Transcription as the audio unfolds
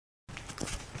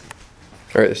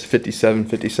All right, this is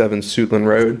 5757 Suitland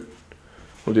Road.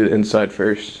 We'll do the inside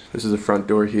first. This is the front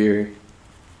door here.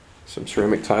 Some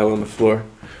ceramic tile on the floor.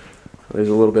 There's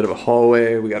a little bit of a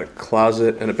hallway. We got a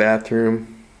closet and a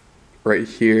bathroom right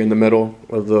here in the middle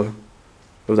of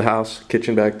the house.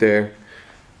 Kitchen back there.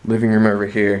 Living room over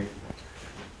here.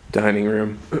 Dining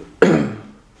room.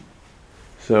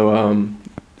 So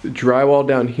the drywall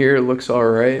down here looks all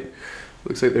right.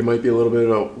 Looks like there might be a little bit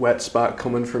of a wet spot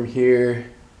coming from here.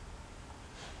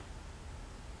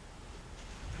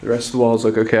 The rest of the walls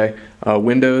look okay.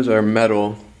 Windows are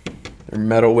metal. They're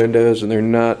metal windows and they're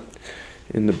not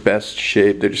in the best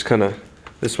shape. They're just kind of,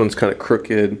 this one's kind of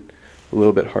crooked, a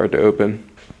little bit hard to open.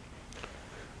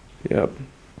 Yep.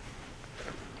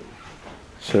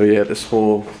 So yeah, this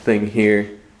whole thing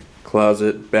here,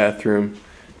 closet, bathroom,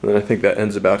 and then I think that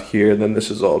ends about here. Then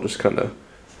this is all just kind of,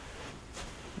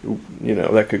 you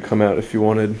know, that could come out if you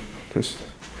wanted. There's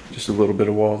just a little bit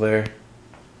of wall there.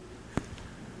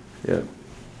 Yep.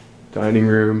 Dining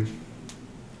room.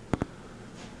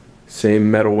 Same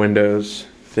metal windows,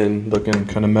 thin looking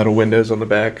kind of metal windows on the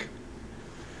back.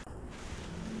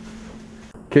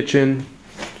 Kitchen,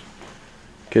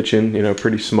 you know,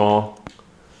 pretty small.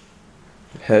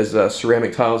 It has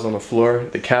ceramic tiles on the floor.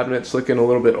 The cabinet's looking a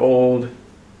little bit old.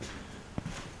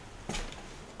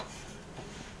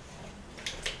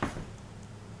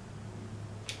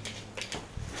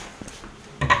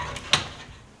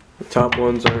 The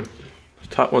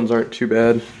top ones aren't too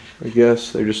bad, I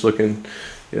guess. They're just looking,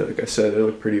 yeah, like I said, they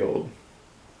look pretty old.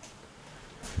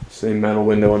 Same metal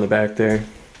window on the back there.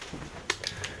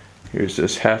 Here's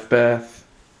this half bath.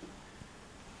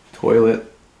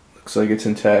 Toilet, looks like it's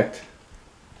intact,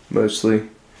 mostly.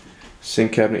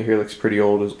 Sink cabinet here looks pretty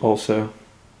old also.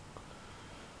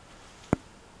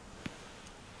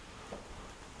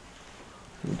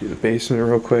 We'll do the basement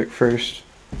real quick first.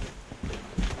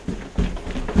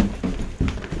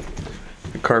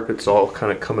 Carpet's all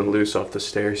kind of coming loose off the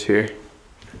stairs here.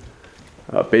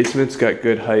 Basement's got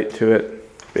good height to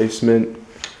it. Basement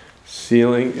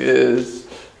ceiling is,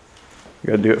 you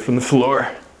gotta do it from the floor.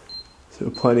 So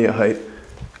plenty of height.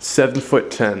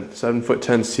 7'10",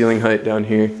 7'10" ceiling height down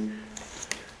here.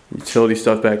 Utility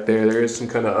stuff back there. There is some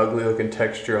kind of ugly looking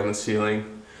texture on the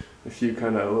ceiling. A few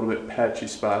kind of a little bit patchy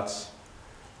spots.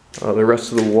 The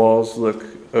rest of the walls look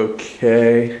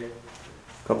okay.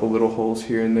 A couple little holes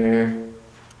here and there.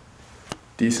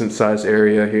 Decent sized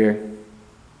area here.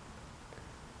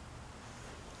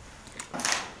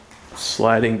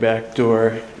 Sliding back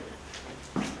door.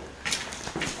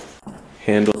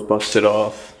 Handles busted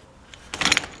off.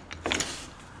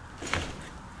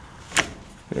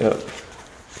 Yep.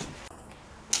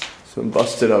 Some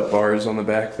busted up bars on the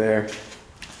back there.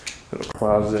 Little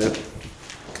closet.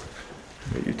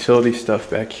 Utility stuff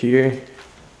back here.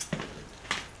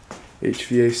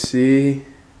 HVAC.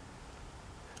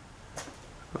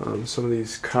 Some of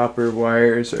these copper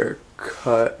wires are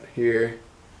cut here.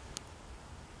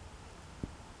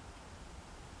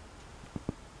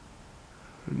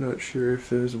 I'm not sure if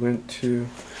those went to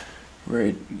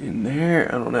right in there.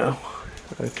 I don't know.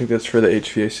 I think that's for the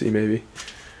HVAC maybe.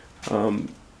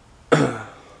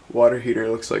 Water heater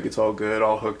looks like it's all good,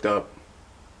 all hooked up.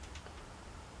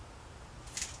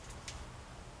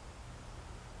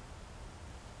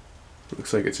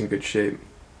 Looks like it's in good shape.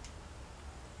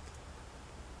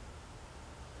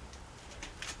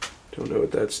 Don't know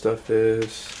what that stuff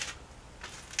is.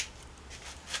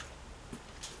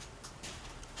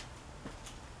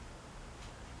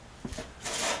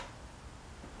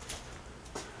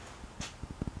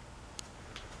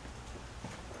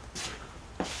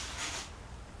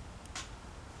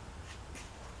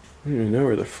 I don't even know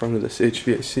where the front of this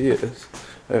HVAC is.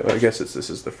 I guess this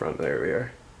is the front. There we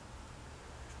are.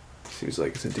 Seems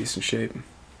like it's in decent shape.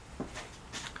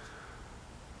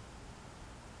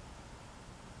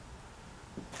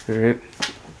 Alright,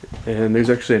 and there's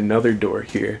actually another door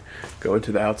here going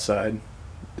to the outside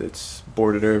that's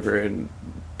boarded over and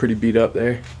pretty beat up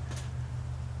there.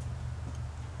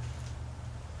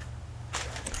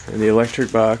 And the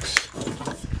electric box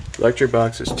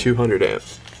is 200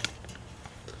 amps.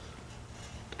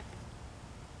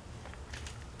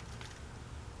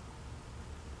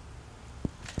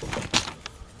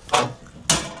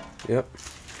 Yep.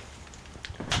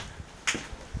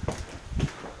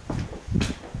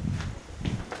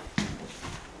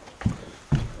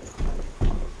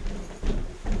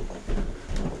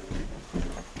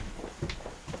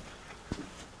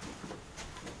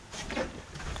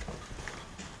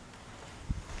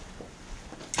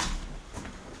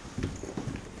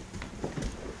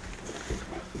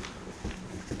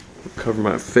 Cover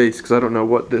my face because I don't know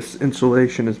what this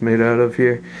insulation is made out of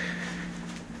here.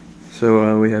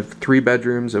 So we have 3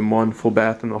 bedrooms and 1 full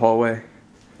bath in the hallway.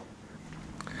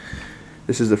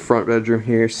 This is the front bedroom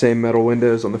here, same metal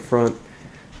windows on the front.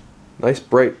 Nice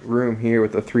bright room here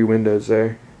with the 3 windows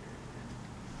there.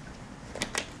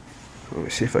 Let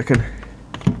me see if I can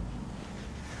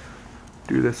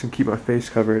do this and keep my face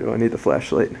covered. Oh, I need the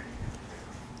flashlight.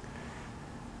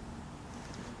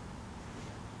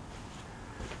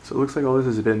 So it looks like all this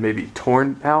has been maybe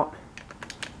torn out.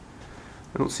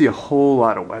 I don't see a whole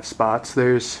lot of wet spots.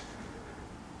 There's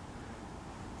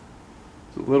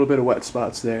a little bit of wet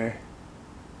spots there.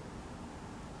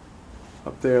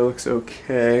 Up there looks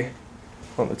okay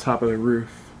on the top of the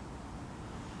roof.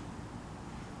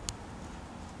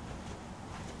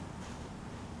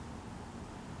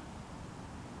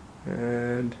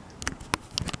 And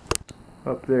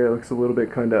up there looks a little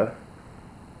bit kind of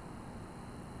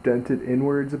dented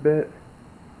inwards a bit.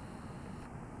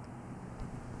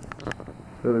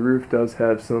 So the roof does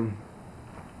have some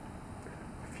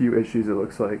few issues, it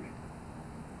looks like.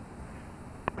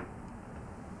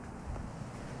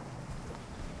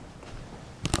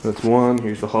 That's one.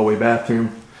 Here's the hallway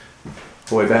bathroom.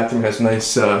 Hallway bathroom has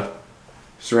nice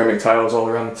ceramic tiles all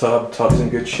around the tub. Tub's in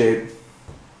good shape.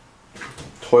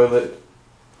 Toilet,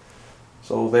 it's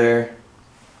all there.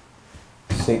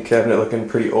 Sink cabinet looking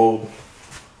pretty old.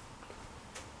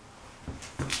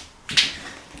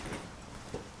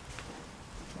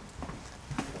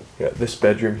 Got this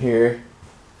bedroom here.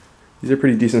 These are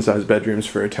pretty decent sized bedrooms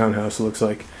for a townhouse, it looks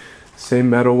like. Same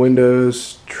metal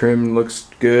windows, trim looks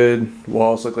good.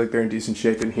 Walls look like they're in decent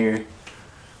shape in here.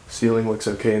 Ceiling looks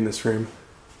okay in this room.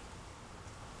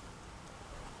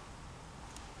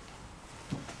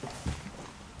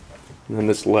 And then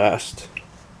this last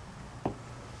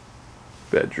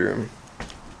bedroom.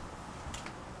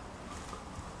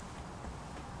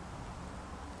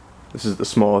 This is the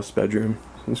smallest bedroom.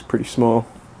 It's pretty small.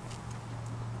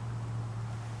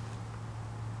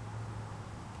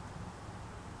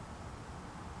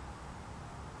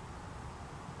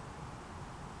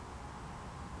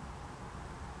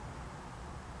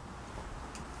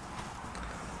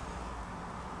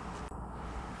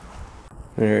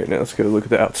 Alright, now let's go look at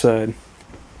the outside.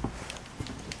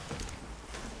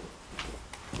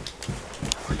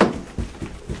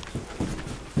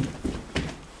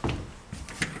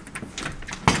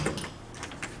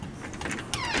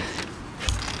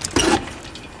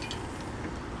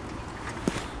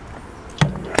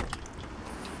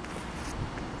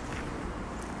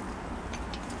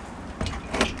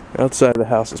 Outside of the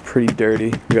house is pretty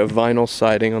dirty. We got vinyl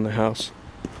siding on the house.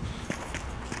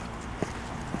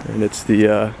 And it's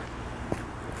the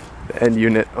end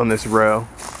unit on this row.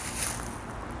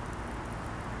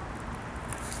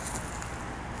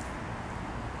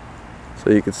 So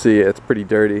you can see it's pretty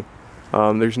dirty.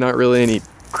 There's not really any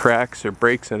cracks or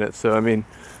breaks in it, so I mean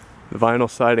the vinyl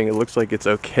siding, it looks like it's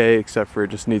okay, except for it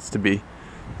just needs to be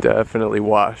definitely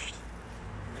washed.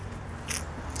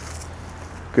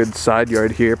 Good side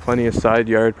yard here, plenty of side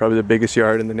yard, probably the biggest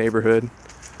yard in the neighborhood.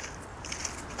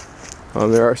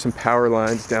 There are some power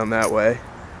lines down that way.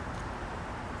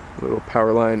 A little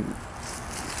power line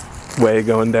way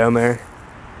going down there.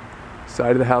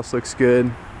 Side of the house looks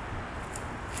good.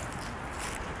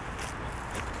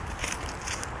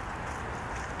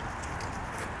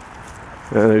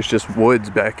 And there's just woods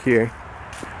back here.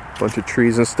 Bunch of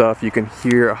trees and stuff. You can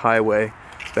hear a highway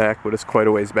back, but it's quite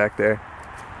a ways back there.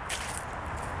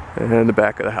 And the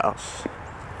back of the house.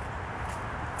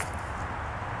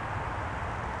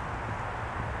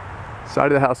 Side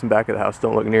of the house and back of the house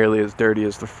don't look nearly as dirty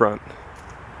as the front.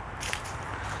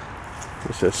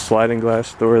 There's a sliding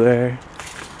glass door there.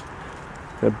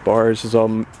 The bars is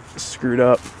all screwed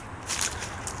up.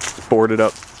 Boarded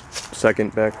up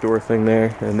second back door thing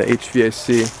there. And the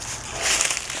HVAC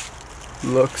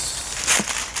looks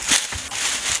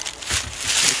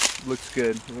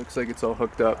good. It looks like it's all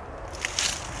hooked up.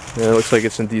 And it looks like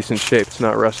it's in decent shape. It's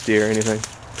not rusty or anything.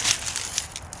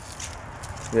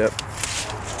 Yep.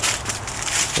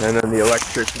 And then the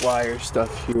electric wire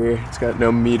stuff here. It's got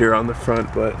no meter on the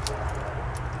front, but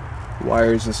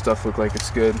wires and stuff look like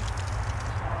it's good.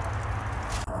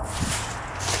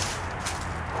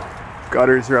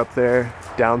 Gutters are up there,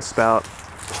 downspout.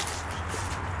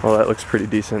 All that looks pretty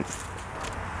decent.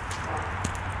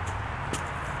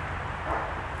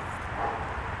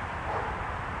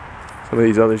 Some of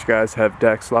these other guys have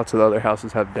decks. Lots of the other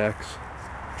houses have decks.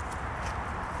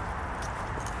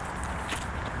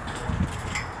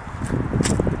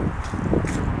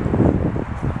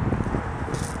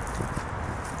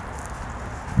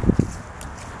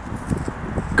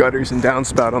 Gutters and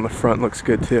downspout on the front looks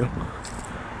good too.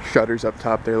 Shutters up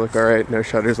top there look alright. No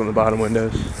shutters on the bottom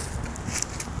windows.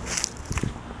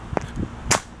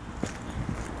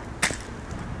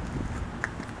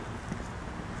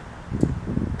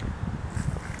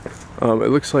 It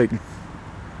looks like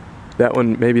that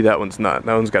one, maybe that one's not.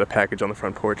 That one's got a package on the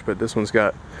front porch, but this one's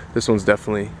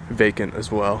definitely vacant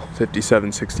as well.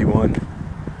 5761.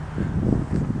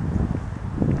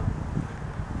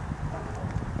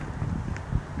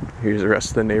 Here's the rest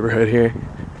of the neighborhood here.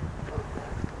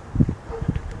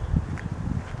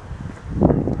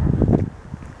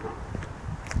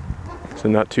 So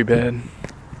not too bad.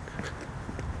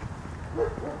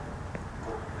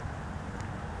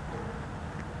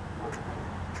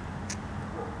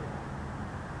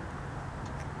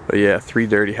 But yeah, 3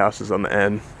 dirty houses on the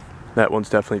end. That one's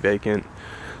definitely vacant.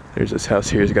 There's this house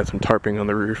here, it's got some tarping on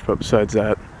the roof, but besides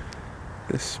that,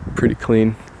 it's pretty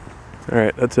clean.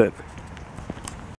 Alright, that's it.